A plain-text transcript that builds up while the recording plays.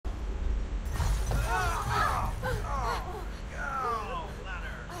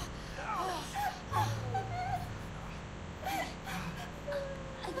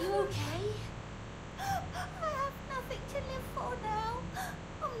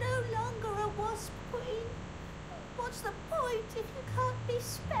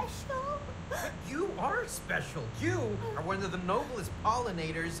special. You are one of the noblest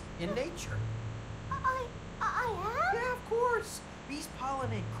pollinators in nature. I am? Yeah, of course. Bees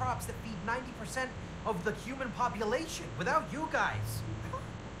pollinate crops that feed 90% of the human population. Without you guys,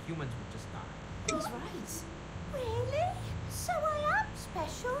 humans would just die. He's right. Really? So I am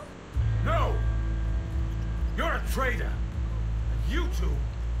special? No! You're a traitor. And you two,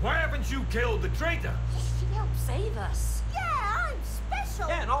 why haven't you killed the traitor? She helped save us. Yeah, I'm special.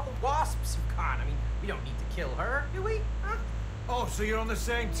 Yeah, and all the wasps you've caught. I mean, we don't need to kill her, do we? Huh? Oh, so you're on the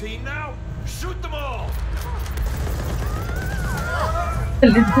same team now? Shoot them all!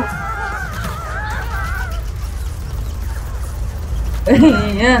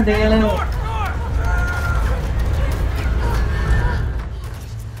 Yeah, they are. North!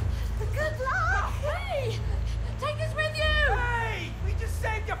 Good luck. Hey! Take us with you! Hey! We just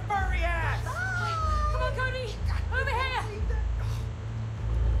saved your furry ass! Come on, Cody! Over here!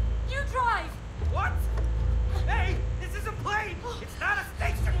 You drive! What? Hey! This is a plane! It's not a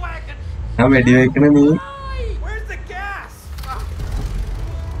station wagon! Where's the gas?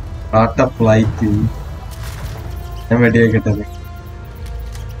 Start a flight. I'm ready to get it.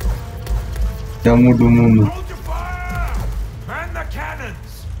 Hold your fire! Man the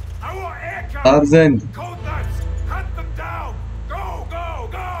cannons! I want air guns! Tarzan. Cold nuts! Hunt them down! Go, go,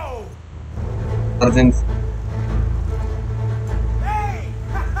 go! Tarzan. Hey!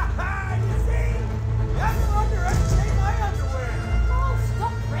 You see? Never underestimate my underwear! Oh,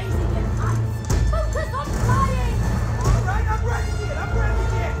 stop raising your hands! Focus on flying! Alright, I'm ready it! I'm ready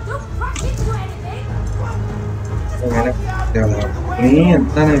it! Don't crash into anything! നീ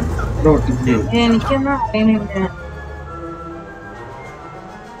എന്താണ് ഒട്ടിച്ച് എനിക്കൊന്നും അറിയണില്ല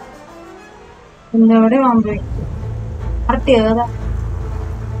എന്തോടെ വമ്പി ആർട്ടി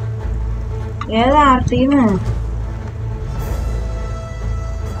ഏതാ ആർട്ടീന്ന്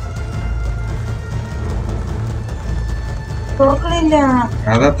തുറക്കണില്ല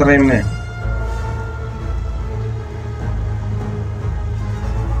അതത്ര തന്നെ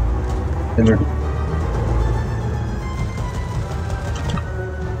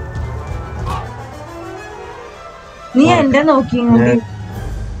നീ എന്റെ നോക്കി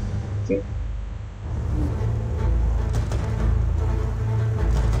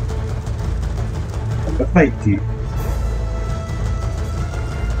ഫൈറ്റ്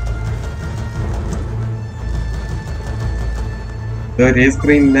ഒരേ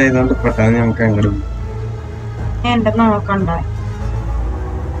സ്ക്രീനിലായതുകൊണ്ട് പെട്ടെന്ന് നമുക്ക് അങ്ങോട്ട് പോകും എന്റെ നോക്കണ്ട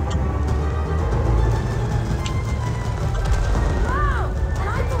Wow! And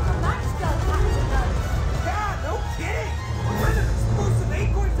I thought the match gun had to go. Yeah, no kidding! What kind of explosive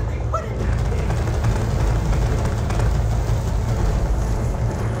acorns did they put in that thing?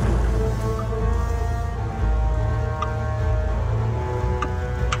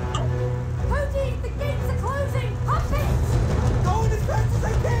 Cody, the gates are closing! Pump it! Going as fast as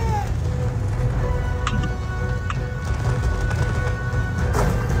I can!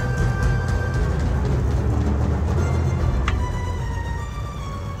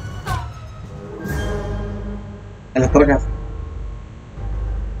 അല്ല തുറക്കാം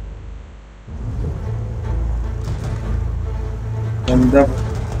എന്താ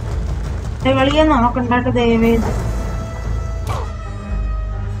വെളിയെ നോക്കണ്ടാട്ട് ദയവേത്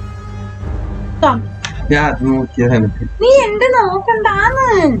ഞാൻ അത് നോക്കിയതാണ് നീ എന്റെ നോക്കണ്ടാന്ന്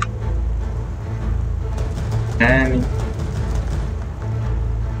ഞാൻ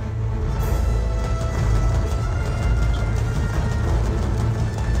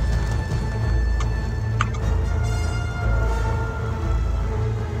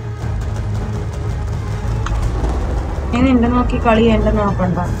നീ നിന്റെ നോക്കി കളി എന്റെ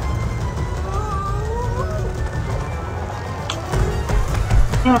നോക്കണ്ട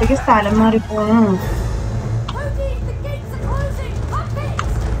നീ അവിടേക്ക് സ്ഥലം മാറിപ്പോണു Cody, the gates are closing! Pump it!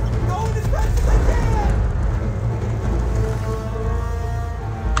 Going as fast as I can!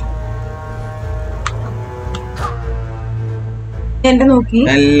 എന്റെ നോക്കി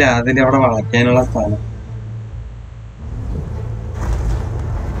അല്ല അതിന്റെ അവിടെ വളയ്ക്കാനുള്ള സ്ഥലം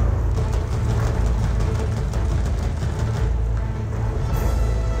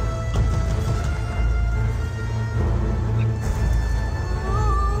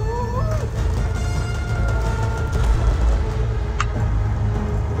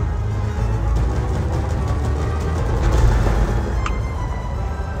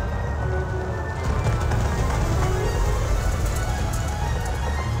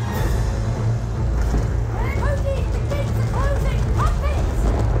Cody, the gates are closing! Pump it!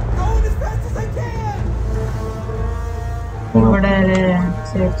 Going as fast as I can! ഇവിടെ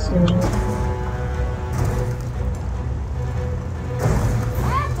ശരി ശരി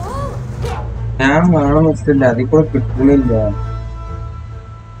Careful! ഞാൻ വേണം വെച്ചിട്ടില്ല, അതിൽ കൂടെ കിട്ടുന്നില്ല.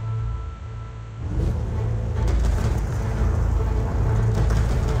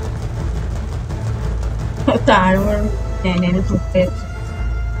 താഴ്വ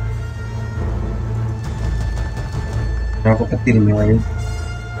ഞാനൊക്കെ തിരിഞ്ഞു പോയി.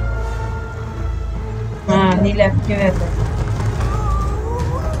 നീ ലെഫ്റ്റ് വരട്ടെ.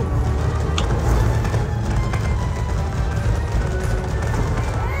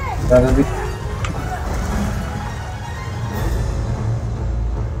 അതായത്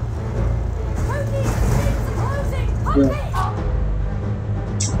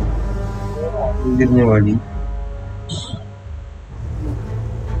തിരിഞ്ഞ വഴി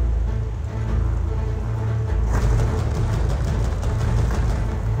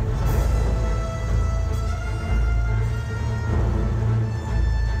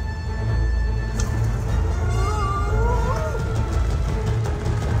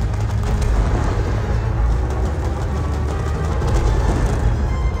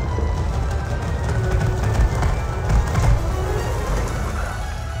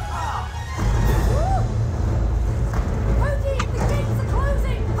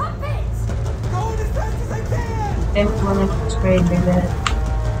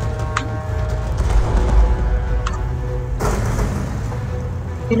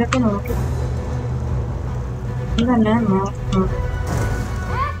ഇതിലൊക്കെ നോക്കി തന്നെ നോക്കണം.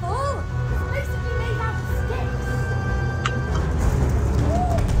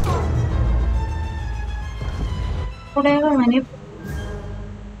 അങ്ങനെ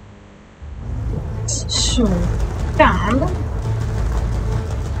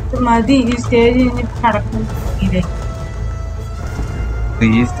മതി ഈ സ്റ്റേജ് കടക്കും.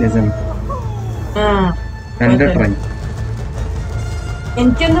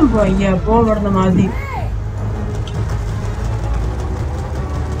 എനിക്കൊന്നും പോയി അപ്പോ ഇവിടുന്ന് മതി.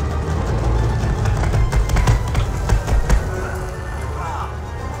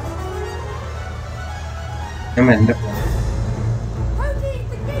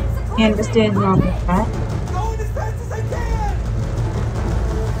 എന്റെ സ്റ്റേജ് നോക്കട്ടെ.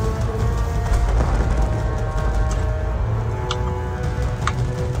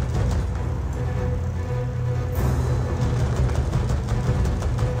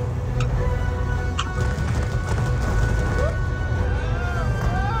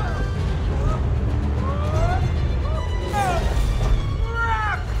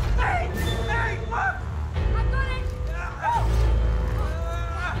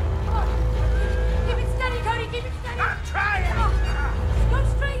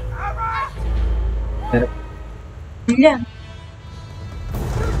 ഇല്ല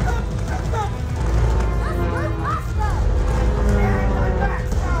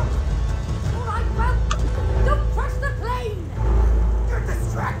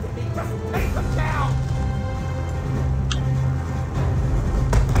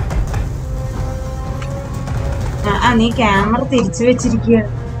നീ ക്യാമറ തിരിച്ചു വെച്ചിരിക്കുക.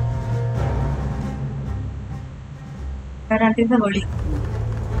 വിളി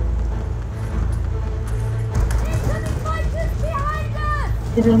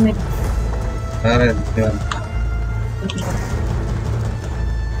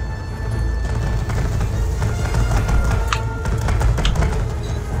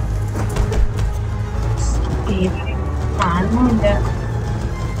കാണുന്നില്ല.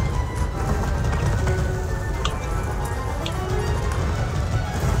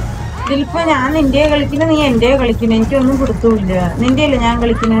 ഇതിലിപ്പോ ഞാൻ നിന്റെ കളിക്കുന്ന, നീ എന്റെ കളിക്കുന്ന, എനിക്കൊന്നും കൊടുത്തൂല്ല. നിന്റെ അല്ലേ ഞാൻ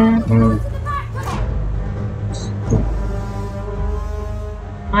കളിക്കുന്ന.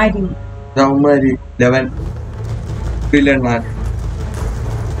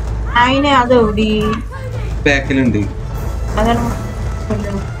 അതിനെ അതെവിടെ ബാക്കിലുണ്ട്. അതാണ്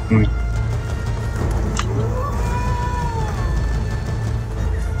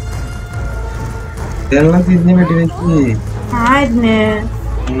ഇതെല്ലാം തിരിഞ്ഞ വെട്ടി വെച്ച് ആയിരുന്നേ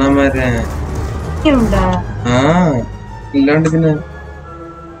ഇല്ലാണ്ട് പിന്നെ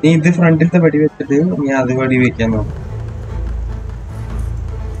നീ ഇത് ഫ്രണ്ടിലത്തെ പടി വെച്ചിട്ട് നീ അത് പടി വെക്കാൻ നോക്കും.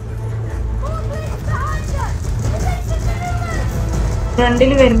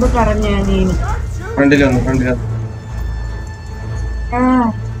 ഫ്രണ്ടില് വരുമ്പോ പറഞ്ഞ നീ ഫ്രണ്ടിൽ വന്നു ഫ്രണ്ടില്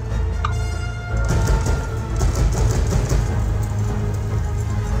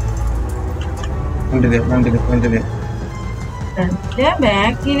ഫ്രണ്ടില് ഫ്രണ്ടില്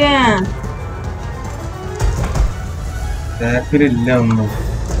ബാക്കിലില്ല ഒന്നും.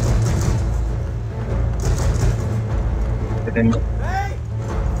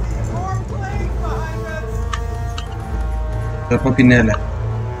 അപ്പൊ പിന്നല്ല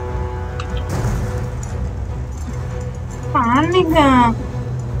കാണില്ല.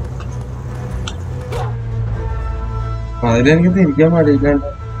 അതിലെനിക്ക് തിരിക്കാൻ പാടില്ല.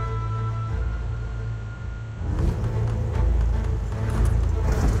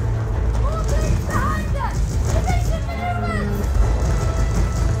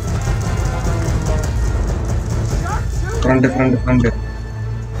 ഫ്രണ്ട് ഫ്രണ്ട് ഫ്രണ്ട്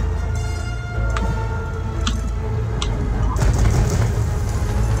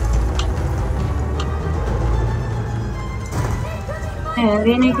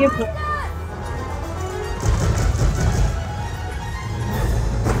അതിനെനിക്ക്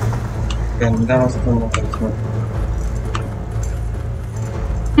എന്താ അവസ്ഥ?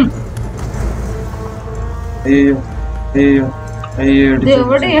 അയ്യോ അയ്യോ അയ്യോ ഇത്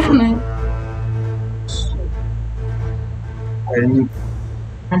എവിടെയാണ് കഴിഞ്ഞു.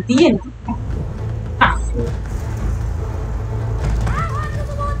 അതിയൻ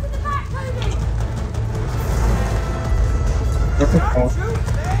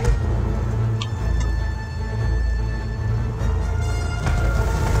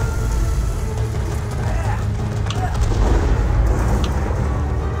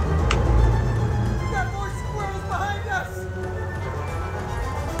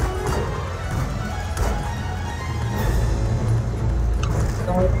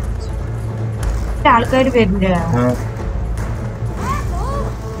ആൾക്കാര് വരില്ല.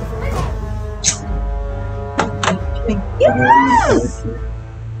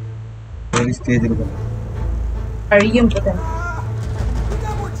 സ്റ്റേജിൽ കഴിയും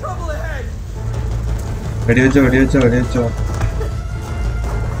വെടിവെച്ചോ വെടിവെച്ചോ വെടിവെച്ചോ.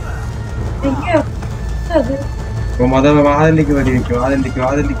 വാതിലേക്ക് വെടിവെക്കും. വാതിലേക്ക്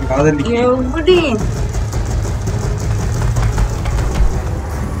വാതിലേക്ക് വാതിലേക്ക്. എവിടെ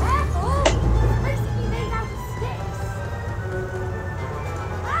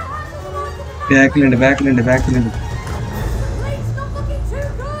ബാക്കിലുണ്ട് ബാക്കിലുണ്ട് ബാക്കിലുണ്ട്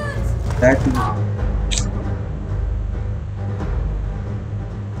ബാക്കിൽ.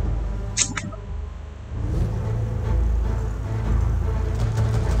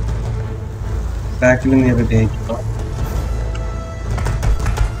 ബാക്കിൽ നീ റെഡി ആയിക്കോ.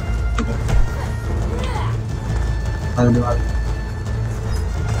 അതിന്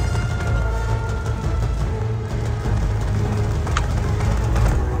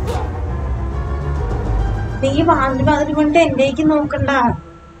നീ വാതിൽ കൊണ്ട് എന്റേക്ക് നോക്കണ്ട.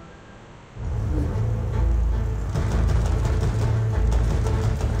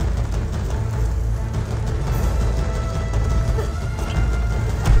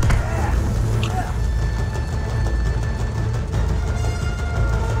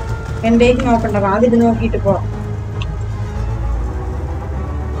 എന്റേക്ക് നോക്കണ്ട, വാതിൽ നോക്കിട്ട് പോ.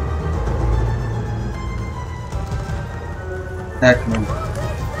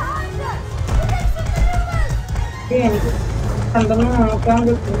 എനിക്ക് എന്തെങ്കിലും നോക്കാൻ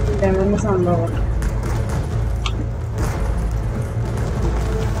കിട്ടുന്നില്ല എന്ന സംഭവം.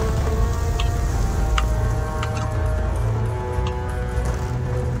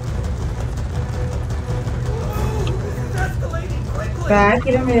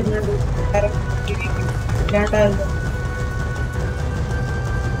 ബാക്കിലും വരുന്നുണ്ട്.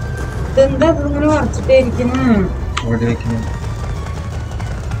 ഇതെന്താ ഇങ്ങനെ മറിച്ചിട്ടേ ഇരിക്കുന്നു?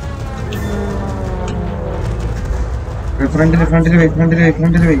 ഫ്രണ്ടില് ഫ്രണ്ടില് വെയ് ഫ്രണ്ടില് വെയ്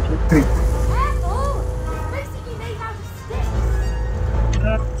ഫ്രണ്ടില് വെയ്.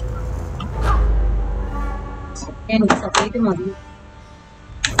 എനിക്ക് സത്യം മതി.